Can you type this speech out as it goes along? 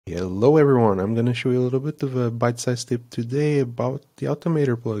Hello everyone, I'm going to show you a little bit of a bite-sized tip today about the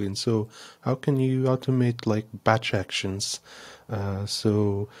Automator plugin. So how can you automate like batch actions?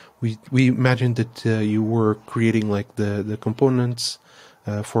 So we imagined that you were creating like the components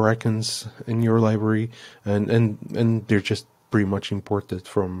for icons in your library, and they're just pretty much imported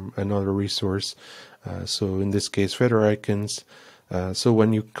from another resource. So in this case, feather icons. So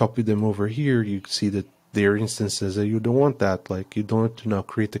when you copy them over here, you see that there are instances that you don't want that. Like you don't want to now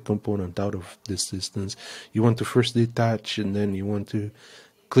create a component out of this instance. You want to first detach, and then you want to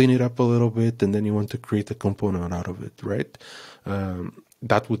clean it up a little bit, and then you want to create a component out of it, right?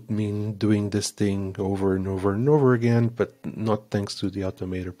 That would mean doing this thing over and over and over again, but not thanks to the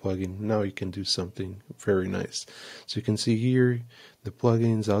Automator plugin. Now you can do something very nice. So you can see here the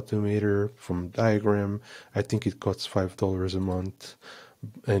plugins, Automator from Diagram. I think it costs $5 a month.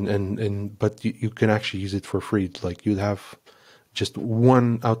 But you can actually use it for free. Like you'd have just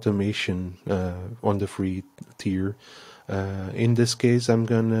one automation on the free tier. In this case, I'm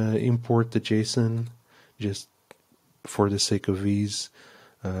gonna import the JSON just for the sake of ease.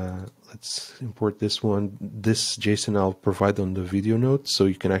 Let's import this one. This JSON I'll provide on the video notes, so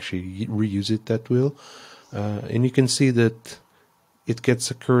you can actually reuse it at will. And you can see that it gets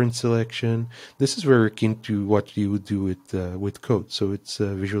a current selection. This is very akin to what you would do with code. So it's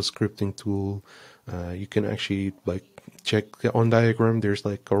a visual scripting tool. You can actually like check on Diagram. There's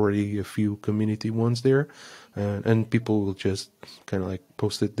like already a few community ones there, and people will just kind of like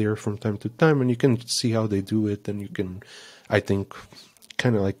post it there from time to time, and you can see how they do it, and you can, I think,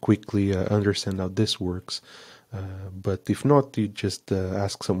 kind of like quickly understand how this works. But if not, you just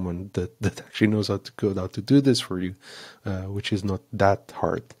ask someone that actually knows how to code, how to do this for you, which is not that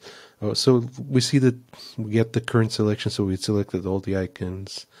hard. So we see that we get the current selection, so we selected all the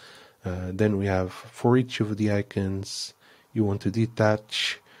icons. Then we have for each of the icons, you want to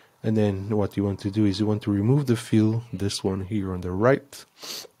detach, and then what you want to do is you want to remove the fill, this one here on the right.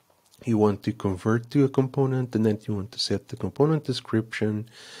 You want to convert to a component, and then you want to set the component description.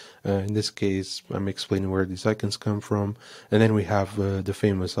 In this case, I'm explaining where these icons come from. And then we have the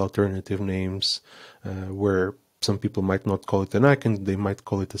famous alternative names, where some people might not call it an icon, they might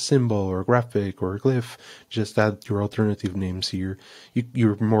call it a symbol or a graphic or a glyph. Just add your alternative names here.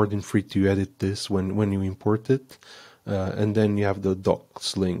 You're more than free to edit this when you import it. And then you have the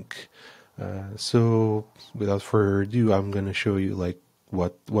docs link. So without further ado, I'm going to show you like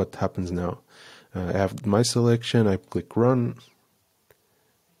what happens now. I have my selection, I click run,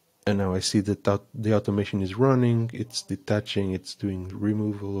 and now I see that the automation is running, it's detaching, it's doing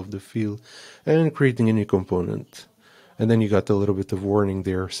removal of the fill, and creating a new component. And then you got a little bit of warning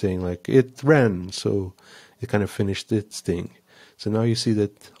there saying like it ran, so it kind of finished its thing. So now you see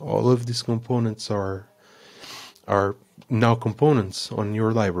that all of these components are now components on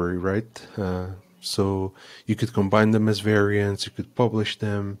your library, right? So you could combine them as variants, you could publish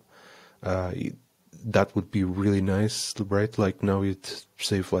them. That would be really nice, right? Like now you'd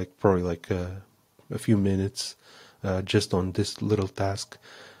save like probably like a few minutes just on this little task.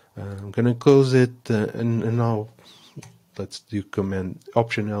 I'm gonna close it, and now let's do Command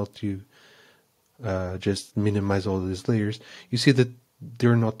Option L to just minimize all these layers. You see that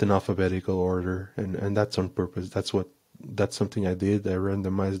they're not in alphabetical order, and that's on purpose. That's something I did. I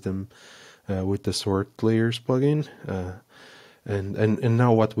randomized them with the sort layers plugin. And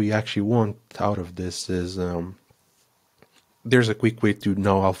now what we actually want out of this is there's a quick way to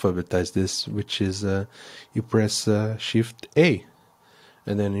now alphabetize this, which is you press Shift A,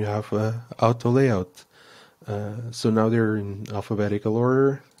 and then you have auto layout. So now they're in alphabetical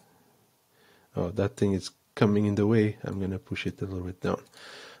order. Oh, that thing is coming in the way. I'm gonna push it a little bit down.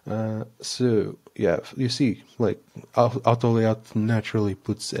 So yeah, you see, like auto layout naturally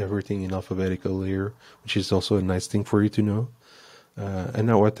puts everything in alphabetical layer, which is also a nice thing for you to know. And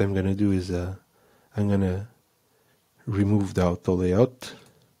now what I'm gonna do is I'm gonna remove the auto layout,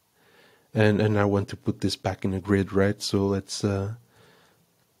 and I want to put this back in a grid, right? So let's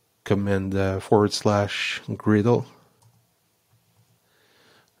command /griddle.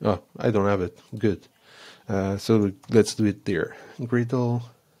 Oh, I don't have it. Good. So let's do it there. Griddle.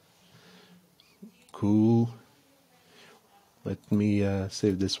 Cool. Let me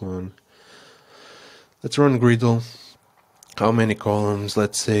save this one. Let's run Griddle. How many columns?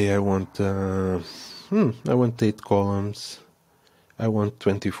 Let's say I want 8 columns. I want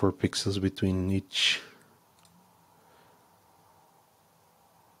 24 pixels between each.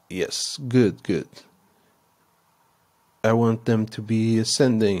 Yes, good. I want them to be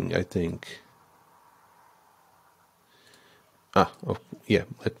ascending, I think. Oh, yeah,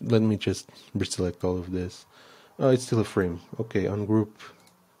 let me just reselect all of this. Oh, it's still a frame. Okay, ungroup.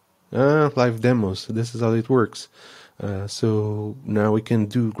 Live demos. This is how it works. So now we can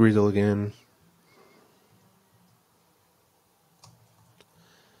do Gradle again.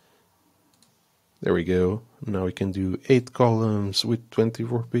 There we go. Now we can do 8 columns with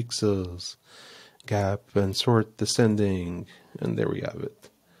 24 pixels. Gap and sort descending. And there we have it.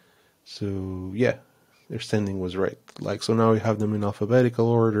 So yeah, their descending was right. Like, so now we have them in alphabetical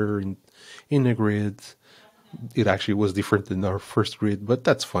order in a grid. It actually was different than our first grid, but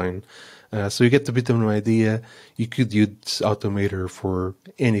that's fine. So you get a bit of an idea. You could use Automator for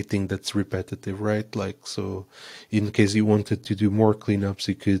anything that's repetitive, right? Like, so in case you wanted to do more cleanups,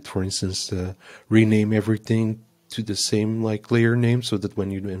 you could, for instance, rename everything to the same like layer name, so that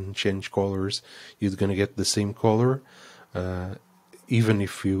when you then change colors, you're gonna get the same color. Even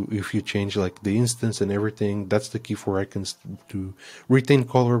if you change like the instance and everything. That's the key for icons to retain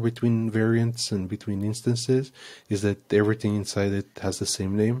color between variants and between instances, is that everything inside it has the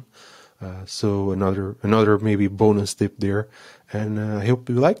same name. So another maybe bonus tip there, and I hope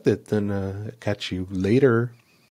you liked it, and catch you later.